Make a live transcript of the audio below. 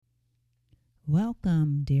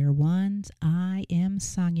Welcome, dear ones. I am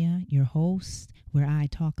Sonia, your host, where I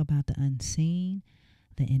talk about the unseen,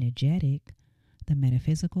 the energetic, the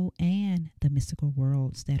metaphysical, and the mystical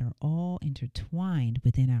worlds that are all intertwined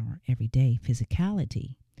within our everyday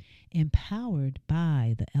physicality, empowered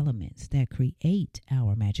by the elements that create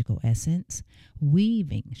our magical essence,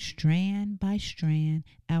 weaving strand by strand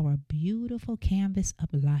our beautiful canvas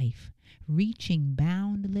of life, reaching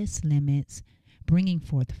boundless limits, bringing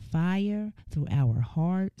forth fire through our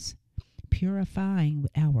hearts, purifying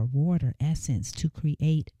with our water essence to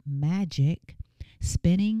create magic,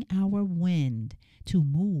 spinning our wind to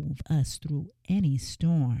move us through any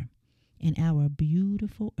storm, and our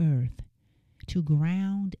beautiful earth to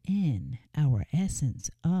ground in our essence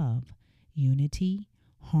of unity,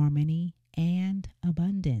 harmony, and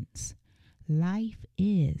abundance. Life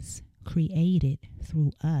is created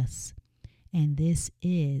through us, and this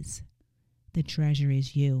is the treasure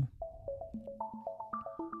is you.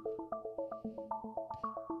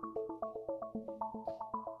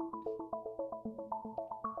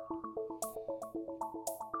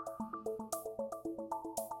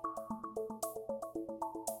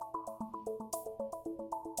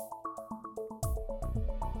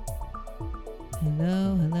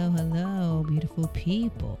 Hello, beautiful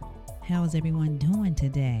people. How is everyone doing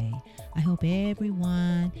today? I hope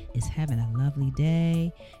everyone is having a lovely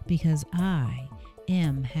day, because I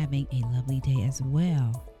am having a lovely day as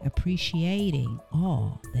well, appreciating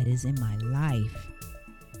all that is in my life.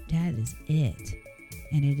 That is it.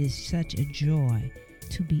 And it is such a joy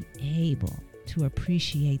to be able to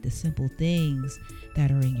appreciate the simple things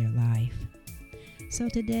that are in your life. So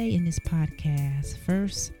today in this podcast,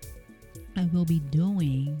 first, I will be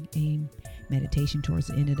doing a meditation towards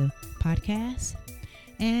the end of the podcast.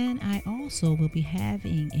 And I also will be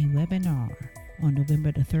having a webinar on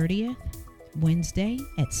November the 30th, Wednesday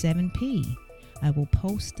at 7 p.m. I will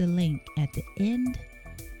post the link at the end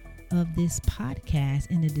of this podcast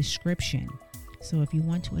in the description. So if you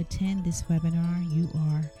want to attend this webinar, you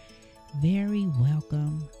are very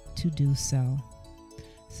welcome to do so.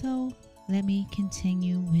 So let me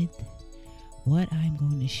continue with what I'm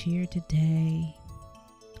going to share today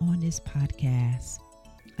on this podcast.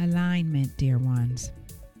 Alignment, dear ones.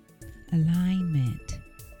 Alignment.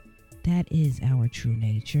 That is our true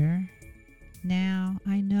nature. Now,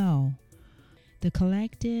 I know the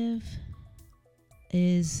collective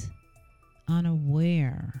is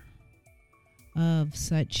unaware of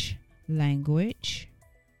such language.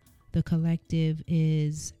 The collective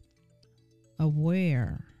is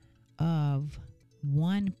aware of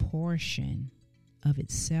one portion of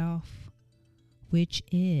itself, which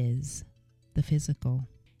is the physical.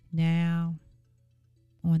 Now,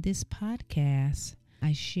 on this podcast,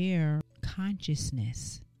 I share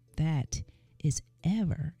consciousness that is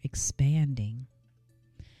ever expanding.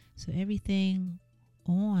 So everything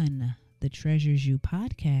on the Treasures You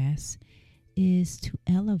podcast is to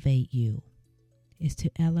elevate you, is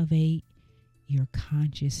to elevate your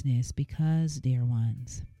consciousness, because, dear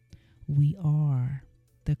ones, we are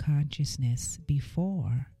the consciousness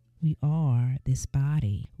before we are this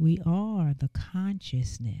body. We are the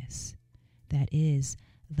consciousness that is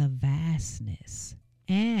the vastness.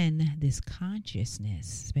 And this consciousness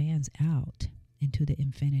spans out into the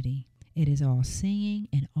infinity. It is all seeing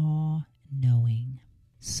and all knowing.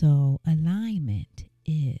 So alignment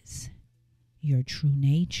is your true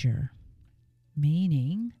nature,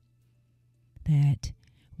 meaning that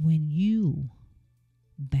when you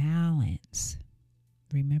balance,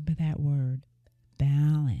 remember that word,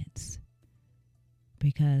 balance,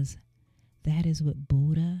 because that is what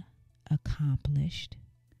Buddha accomplished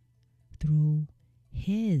through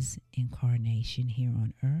his incarnation here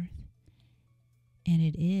on earth. And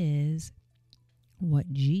it is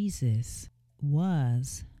what Jesus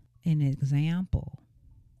was, an example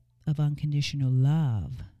of unconditional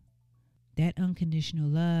love. That unconditional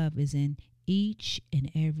love is in each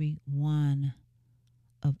and every one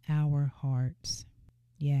of our hearts.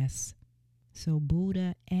 Yes. So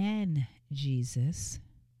Buddha and Jesus,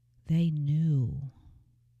 they knew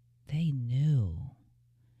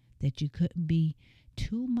that you couldn't be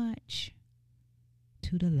too much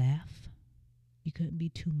to the left. You couldn't be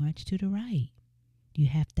too much to the right. You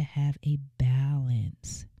have to have a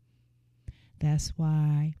balance. That's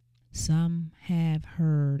why some have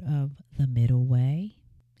heard of the middle way.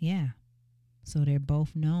 Yeah. So they're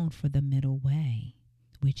both known for the middle way,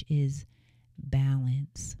 which is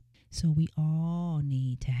balance. So we all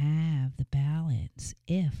need to have the balance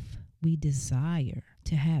if we desire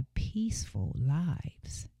to have peaceful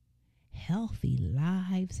lives, healthy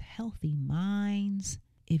minds.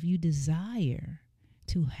 If you desire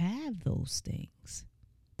to have those things.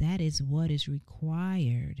 That is what is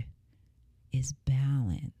required, is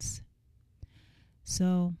balance.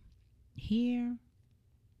 So here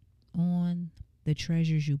on the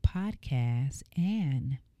Treasures You podcast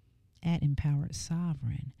and at Empowered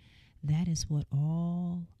Sovereign, that is what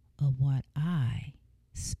all of what I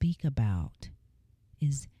speak about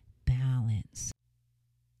is balance.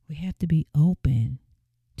 We have to be open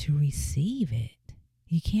to receive it.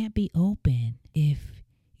 You can't be open if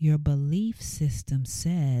your belief system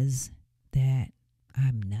says that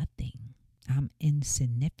I'm nothing, I'm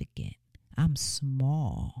insignificant, I'm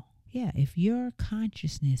small. Yeah, if your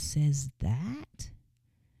consciousness says that,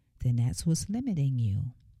 then that's what's limiting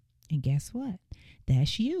you. And guess what?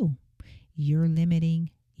 That's you. You're limiting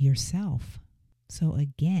yourself. So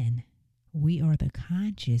again, we are the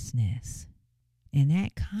consciousness. And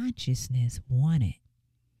that consciousness wanted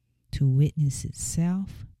to witness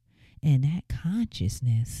itself. And that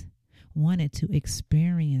consciousness wanted to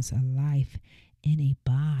experience a life in a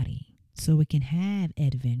body so it can have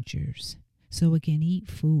adventures, so it can eat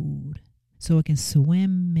food, so it can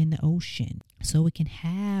swim in the ocean, so it can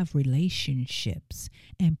have relationships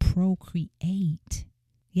and procreate.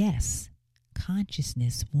 Yes,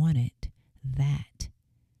 consciousness wanted that.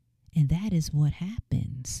 And that is what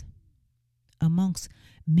happens amongst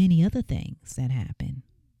many other things that happen.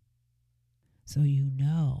 So you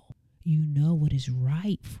know what is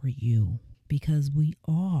right for you, because we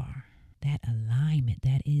are that alignment.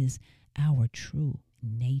 That is our true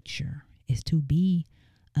nature, is to be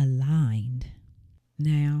aligned.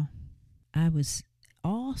 Now, I was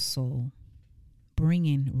also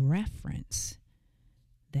bringing reference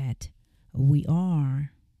that we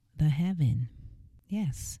are the heaven.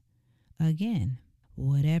 Yes. Again,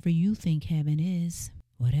 whatever you think heaven is,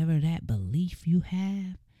 whatever that belief you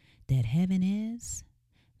have that heaven is,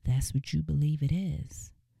 that's what you believe it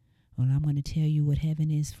is. Well, I'm going to tell you what heaven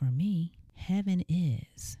is for me. Heaven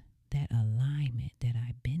is that alignment that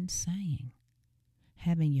I've been saying.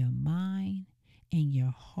 Having your mind and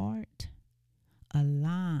your heart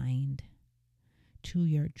aligned to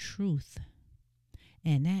your truth.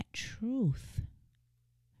 And that truth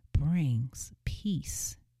brings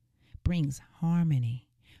peace, brings harmony,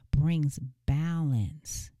 brings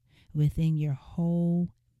balance within your whole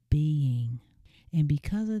being. And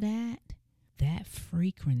because of that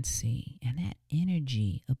frequency and that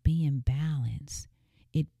energy of being balanced,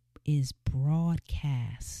 it is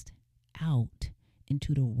broadcast out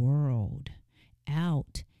into the world,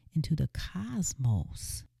 out into the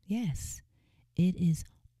cosmos. Yes, it is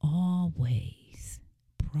always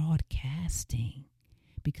broadcasting,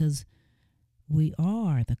 because we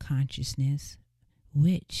are the consciousness,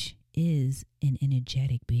 which is an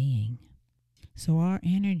energetic being. So our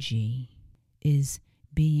energy is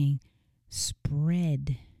being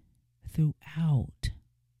spread throughout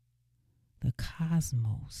the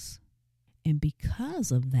cosmos. And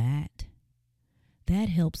because of that, that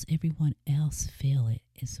helps everyone else feel it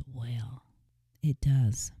as well. It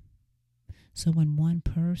does. So when one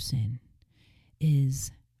person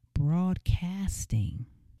is broadcasting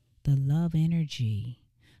the love energy,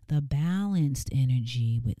 the balanced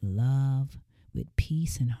energy with love, with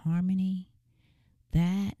peace and harmony,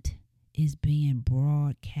 that is being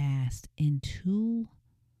broadcast into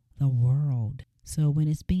the world. So when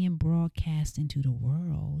it's being broadcast into the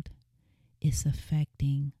world, it's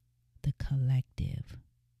affecting the collective,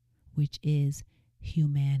 which is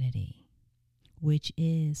humanity, which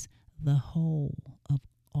is the whole of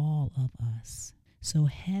all of us. So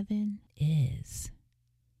heaven is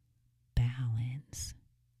balance.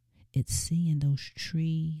 It's seeing those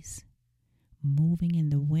trees moving in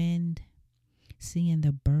the wind, seeing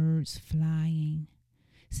the birds flying,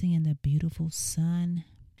 seeing the beautiful sun,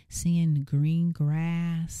 seeing the green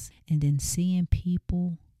grass, and then seeing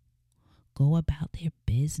people go about their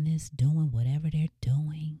business, doing whatever they're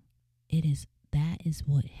doing. That is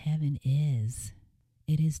what heaven is.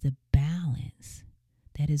 It is the balance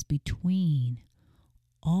that is between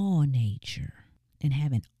all nature and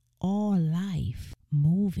having all life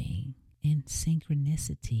moving in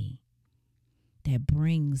synchronicity that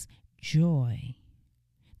brings joy,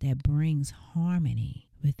 that brings harmony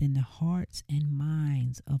within the hearts and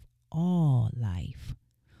minds of all life.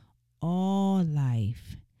 All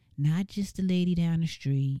life. Not just the lady down the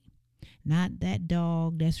street, not that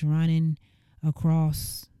dog that's running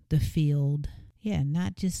across the field. Yeah,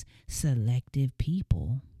 not just selective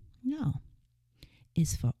people. No,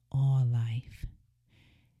 it's for all life.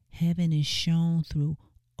 Heaven is shown through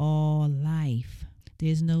all life.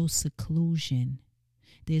 There's no seclusion.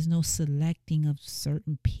 There's no selecting of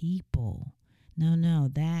certain people. No,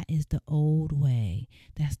 that is the old way.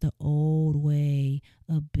 That's the old way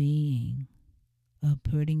of being, of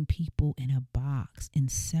putting people in a box and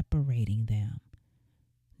separating them.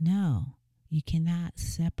 No, you cannot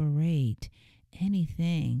separate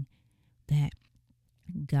anything that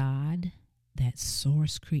God, that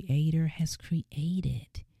source creator, has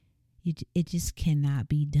created. It just cannot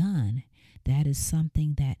be done. That is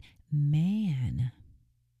something that man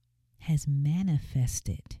has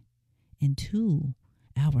manifested into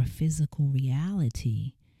our physical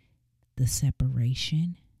reality. The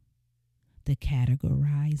separation, the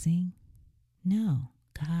categorizing. No,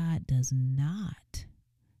 God does not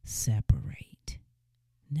separate.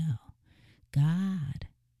 No, God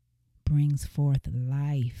brings forth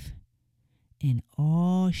life in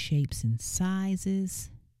all shapes and sizes,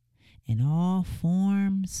 in all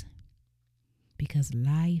forms, because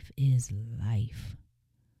life is life.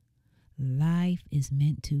 Life is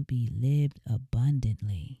meant to be lived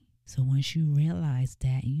abundantly. So once you realize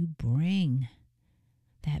that, you bring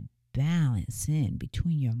that balance in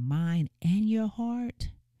between your mind and your heart,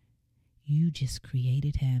 you just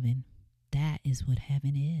created heaven. That is what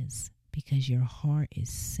heaven is, because your heart is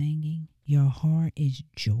singing, your heart is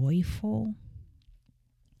joyful.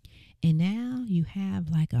 And now you have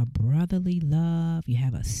like a brotherly love, you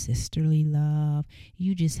have a sisterly love,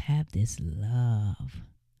 you just have this love,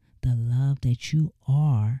 the love that you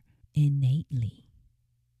are innately.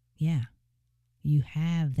 Yeah, you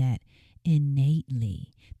have that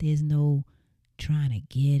innately. There's no trying to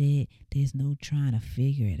get it. There's no trying to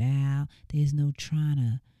figure it out. There's no trying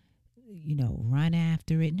to, run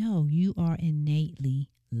after it. No, you are innately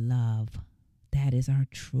love. That is our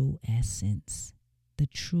true essence. The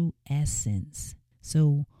true essence.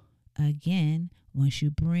 So again, once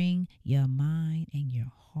you bring your mind and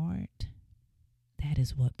your heart, that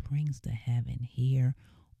is what brings the heaven here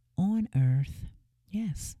on earth.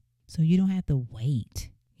 Yes. So you don't have to wait.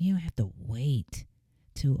 You don't have to wait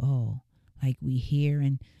to, like we hear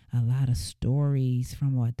in a lot of stories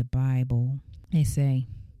from the Bible. They say,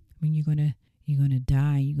 when you're gonna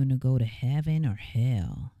die, you're gonna go to heaven or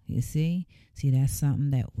hell. You see, that's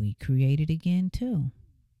something that we created again too.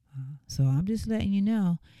 So I'm just letting you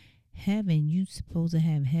know, heaven, you're supposed to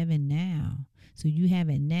have heaven now. So you have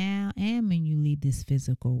it now and when you leave this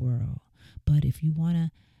physical world. But if you want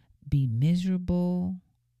to be miserable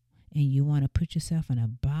and you want to put yourself in a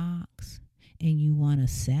box and you want to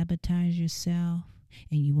sabotage yourself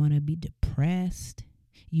and you want to be depressed,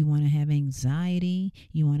 you want to have anxiety,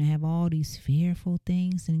 you want to have all these fearful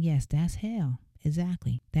things, then yes, that's hell.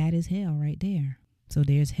 Exactly. That is hell right there. So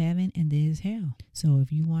there's heaven and there's hell. So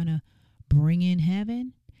if you want to bring in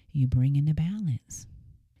heaven, you bring in the balance.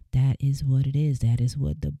 That is what it is. That is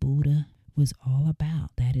what the Buddha was all about.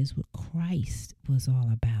 That is what Christ was all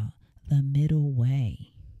about. The middle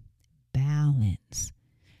way. Balance.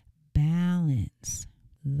 Balance.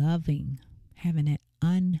 Loving. Having that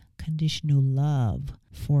unconditional love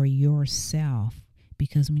for yourself.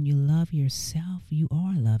 Because when you love yourself, you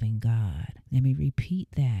are loving God. Let me repeat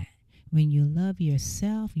that. When you love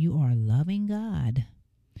yourself, you are loving God.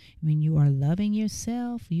 When you are loving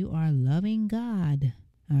yourself, you are loving God.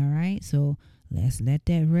 All right, so let's let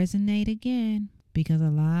that resonate again, because a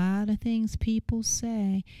lot of things people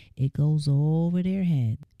say, it goes over their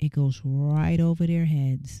head. It goes right over their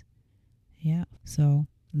heads. Yeah, so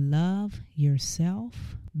love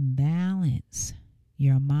yourself, balance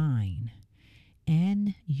your mind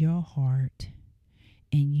and your heart.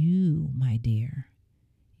 And you, my dear,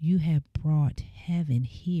 you have brought heaven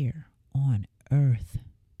here on earth,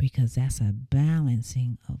 because that's a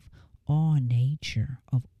balancing of all nature,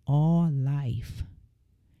 of all life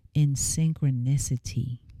in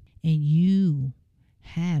synchronicity. And you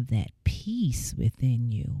have that peace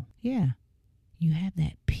within you. Yeah, you have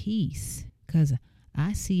that peace, because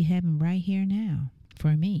I see heaven right here now.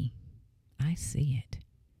 For me, I see it.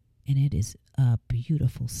 And it is a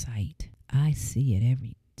beautiful sight. I see it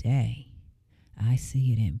every day. I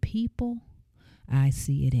see it in people. I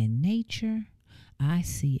see it in nature. I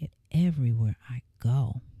see it everywhere I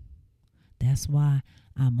go. That's why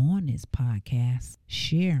I'm on this podcast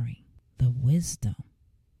sharing the wisdom,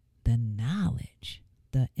 the knowledge,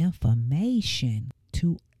 the information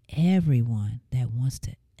to everyone that wants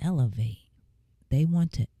to elevate. They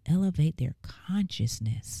want to elevate their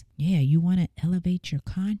consciousness. Yeah, you want to elevate your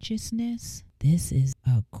consciousness? This is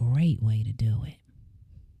a great way to do it.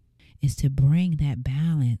 Is to bring that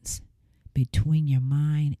balance between your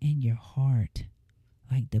mind and your heart,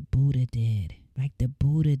 like the Buddha did. Like the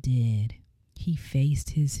Buddha did. He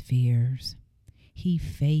faced his fears. He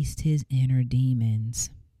faced his inner demons.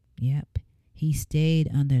 Yep. He stayed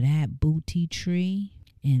under that booty tree,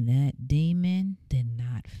 and that demon did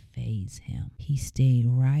not faze him. He stayed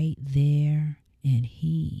right there, and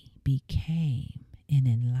he became an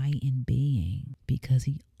enlightened being because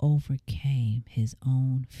he overcame his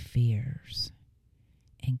own fears.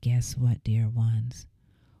 And guess what, dear ones?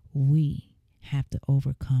 We have to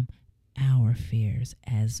overcome our fears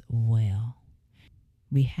as well.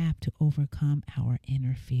 We have to overcome our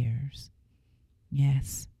inner fears.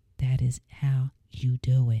 Yes, that is how you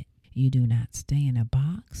do it. You do not stay in a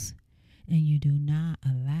box, and you do not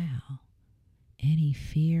allow any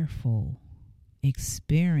fearful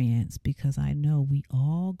experience, because I know we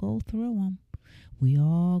all go through them. We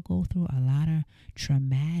all go through a lot of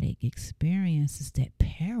traumatic experiences that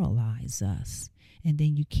paralyze us, and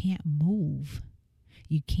then you can't move.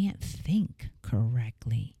 You can't think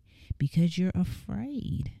correctly because you're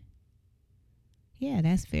afraid. Yeah,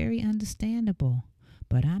 that's very understandable.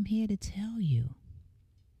 But I'm here to tell you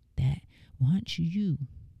that once you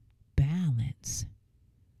balance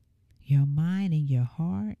your mind and your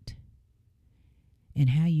heart, and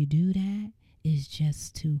how you do that is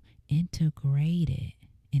just to integrate it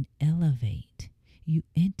and elevate. You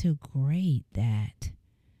integrate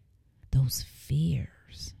those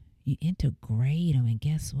fears. You integrate them, and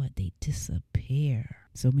guess what? They disappear.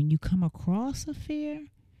 So when you come across a fear,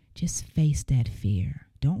 just face that fear.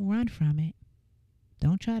 Don't run from it.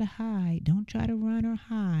 Don't try to hide. Don't try to run or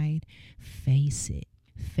hide. Face it.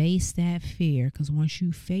 Face that fear, because once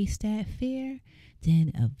you face that fear,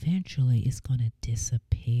 then eventually it's going to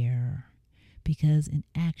disappear. Because in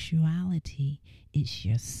actuality, it's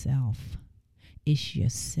yourself. It's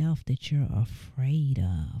yourself that you're afraid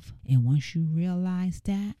of. And once you realize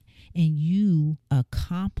that and you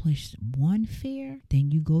accomplish one fear, then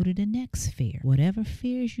you go to the next fear. Whatever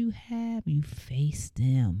fears you have, you face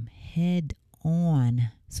them head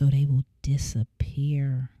on so they will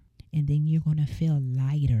disappear. And then you're going to feel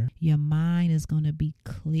lighter. Your mind is going to be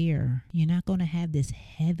clear. You're not going to have this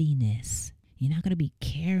heaviness. You're not going to be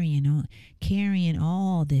carrying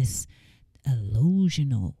all this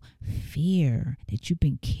illusional fear that you've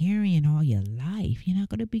been carrying all your life. You're not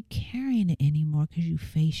going to be carrying it anymore because you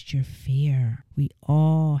faced your fear. We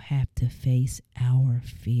all have to face our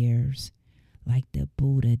fears like the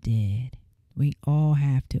Buddha did. We all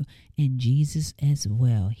have to. And Jesus as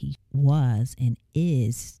well. He was and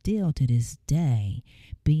is still to this day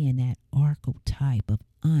being that archetype of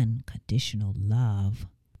unconditional love.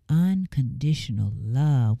 Unconditional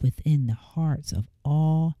love within the hearts of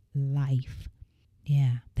all life.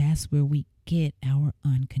 Yeah, that's where we get our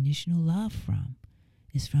unconditional love from.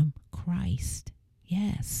 It's from Christ.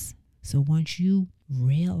 Yes. So once you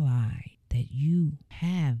realize that you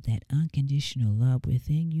have that unconditional love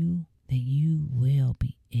within you, then you will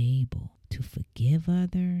be able to forgive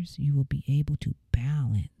others. You will be able to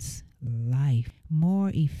balance life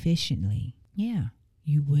more efficiently. Yeah,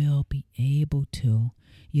 you will be able to.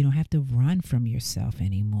 You don't have to run from yourself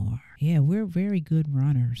anymore. Yeah, we're very good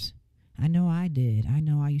runners. I know I did. I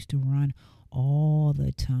know I used to run all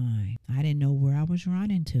the time. I didn't know where I was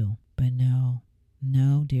running to. But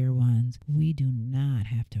no, dear ones, we do not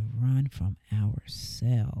have to run from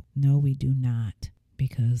ourselves. No, we do not.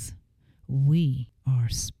 Because we are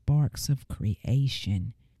sparks of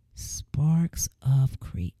creation. Sparks of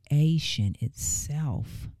creation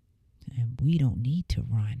itself. And we don't need to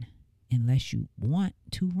run unless you want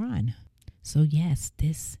to run. So yes,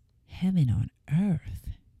 this heaven on earth,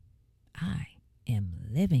 I am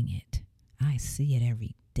living it. I see it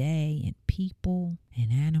every day in people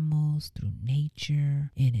and animals, through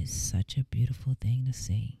nature. It is such a beautiful thing to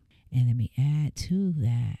see. And let me add to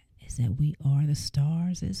that is that we are the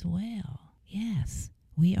stars as well. Yes,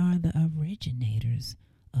 we are the originators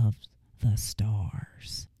of the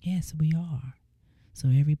stars. Yes, we are. So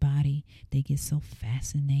everybody, they get so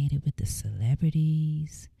fascinated with the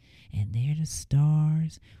celebrities and they're the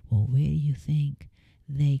stars. Well, where do you think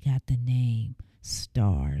they got the name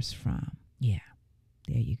stars from? Yeah,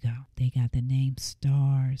 there you go. They got the name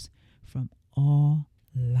stars from all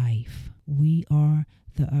life. We are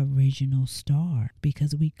the original star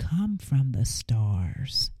because we come from the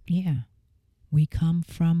stars. Yeah, we come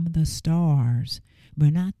from the stars.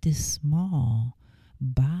 We're not this small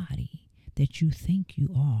body that you think you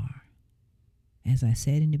are. As I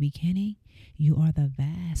said in the beginning, you are the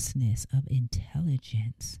vastness of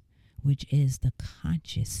intelligence, which is the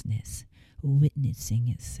consciousness witnessing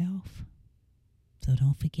itself. So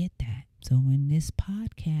don't forget that. So when this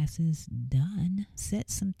podcast is done, set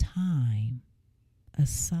some time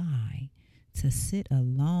aside to sit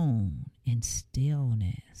alone in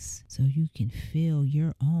stillness so you can feel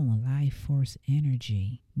your own life force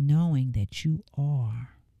energy, knowing that you are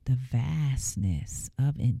the vastness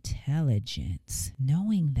of intelligence,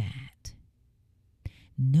 knowing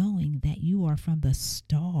that you are from the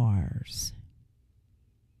stars.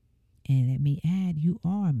 And let me add, you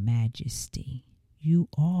are Majesty. You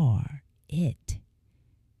are it.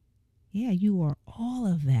 Yeah, you are all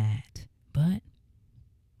of that. But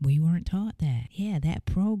we weren't taught that. Yeah, that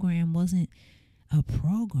program wasn't a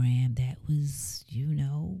program that was,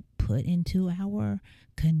 put into our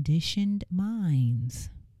conditioned minds.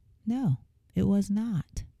 No, it was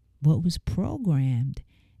not. What was programmed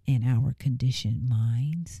in our conditioned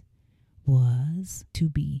minds was to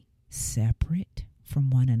be separate from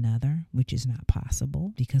one another, which is not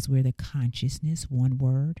possible because we're the consciousness, one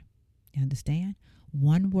word. You understand?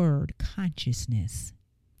 One word, consciousness.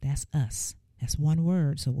 That's us. That's one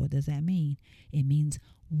word. So what does that mean? It means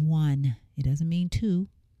one. It doesn't mean two.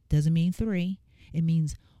 Doesn't mean three. It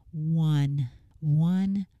means one.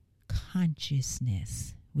 One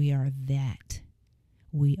consciousness. We are that.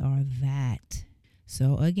 We are that.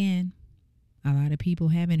 So again, a lot of people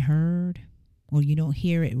haven't heard, or you don't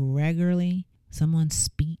hear it regularly, someone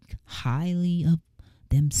speak highly of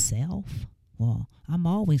themselves. Well, I'm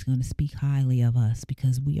always going to speak highly of us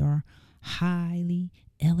because we are highly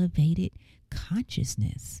elevated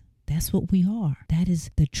consciousness. That's what we are. That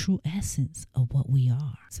is the true essence of what we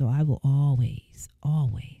are. So I will always,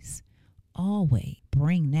 always, always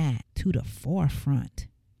bring that to the forefront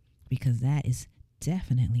because that is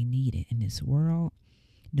definitely needed in this world.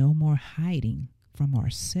 No more hiding from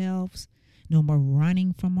ourselves. No more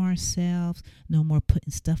running from ourselves. No more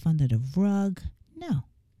putting stuff under the rug. No,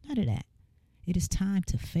 none of that. It is time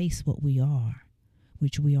to face what we are,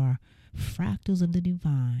 which we are fractals of the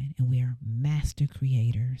divine, and we are master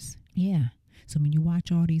creators. Yeah. So when you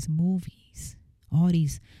watch all these movies, all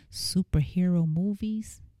these superhero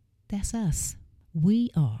movies, that's us.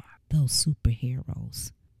 We are those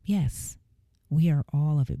superheroes. Yes, we are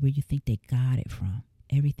all of it. Where you think they got it from.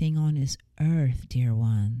 Everything on this earth, dear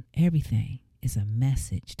one, everything is a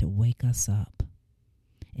message to wake us up.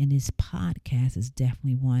 And this podcast is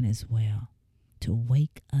definitely one as well, to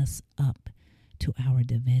wake us up to our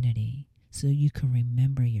divinity so you can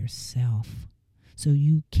remember yourself, so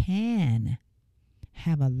you can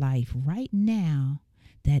have a life right now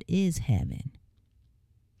that is heaven.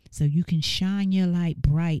 So you can shine your light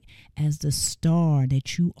bright as the star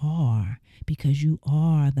that you are, because you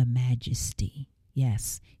are the Majesty.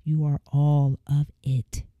 Yes, you are all of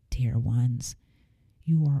it, dear ones.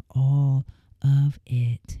 You are all of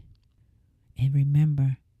it. And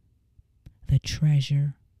remember, the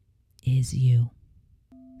treasure is you.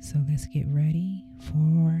 So let's get ready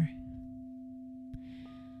for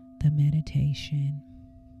the meditation.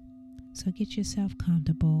 So get yourself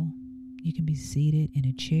comfortable. You can be seated in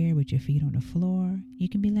a chair with your feet on the floor. You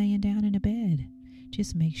can be laying down in a bed.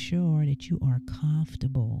 Just make sure that you are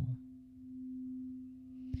comfortable.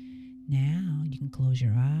 Now you can close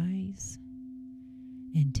your eyes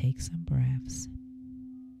and take some breaths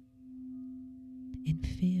and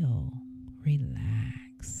feel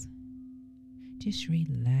relax. Just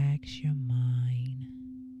relax your mind.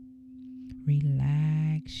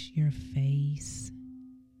 Relax your face,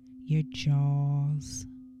 your jaws.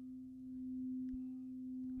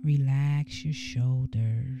 Relax your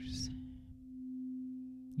shoulders,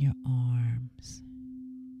 your arms.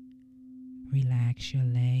 Relax your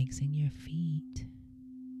legs and your feet.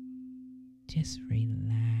 Just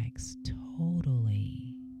relax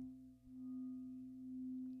totally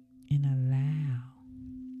and allow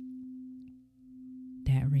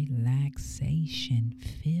that relaxation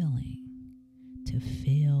feeling to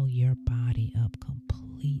fill your body up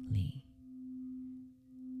completely.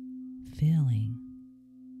 Feeling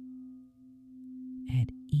at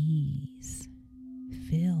ease,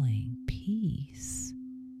 feeling peace,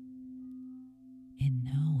 and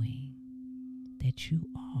knowing that you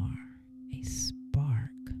are a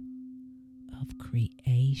spark of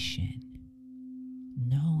creation,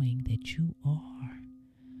 knowing that you are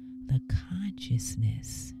the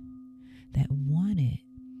consciousness that wanted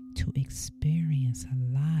to experience a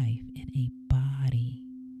life in a body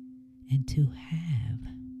and to have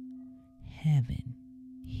heaven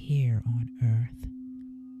here on earth.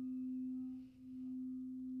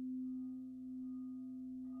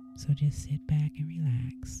 So just sit back and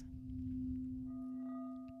relax.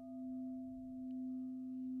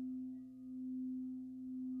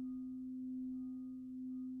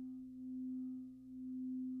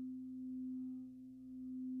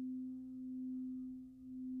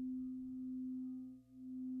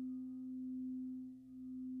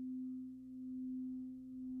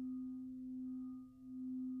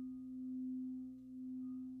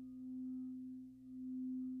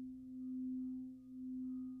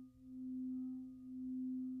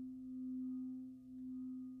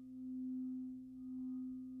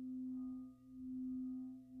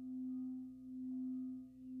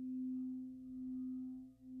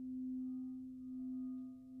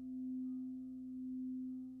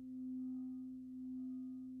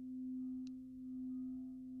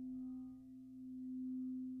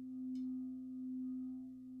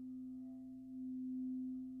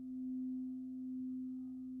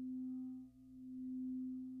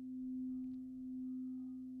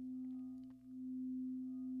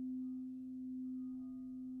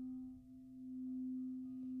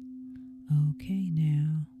 Okay,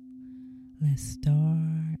 now let's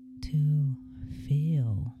start to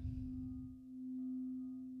feel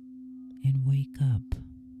and wake up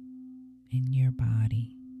in your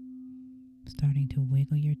body. Starting to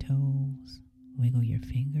wiggle your toes, wiggle your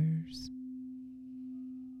fingers.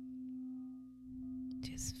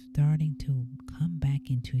 Just starting to come back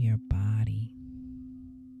into your body.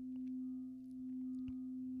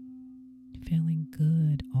 Feeling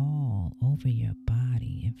good all over your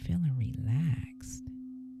body and feeling relaxed.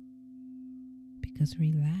 Because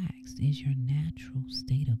relaxed is your natural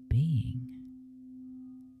state of being.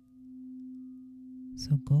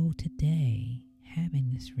 So go today having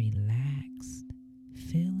this relaxed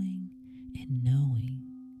feeling and knowing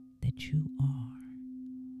that you are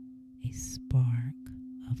a spark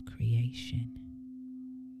of creation.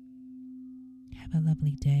 Have a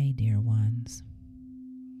lovely day, dear ones.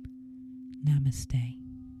 Namaste.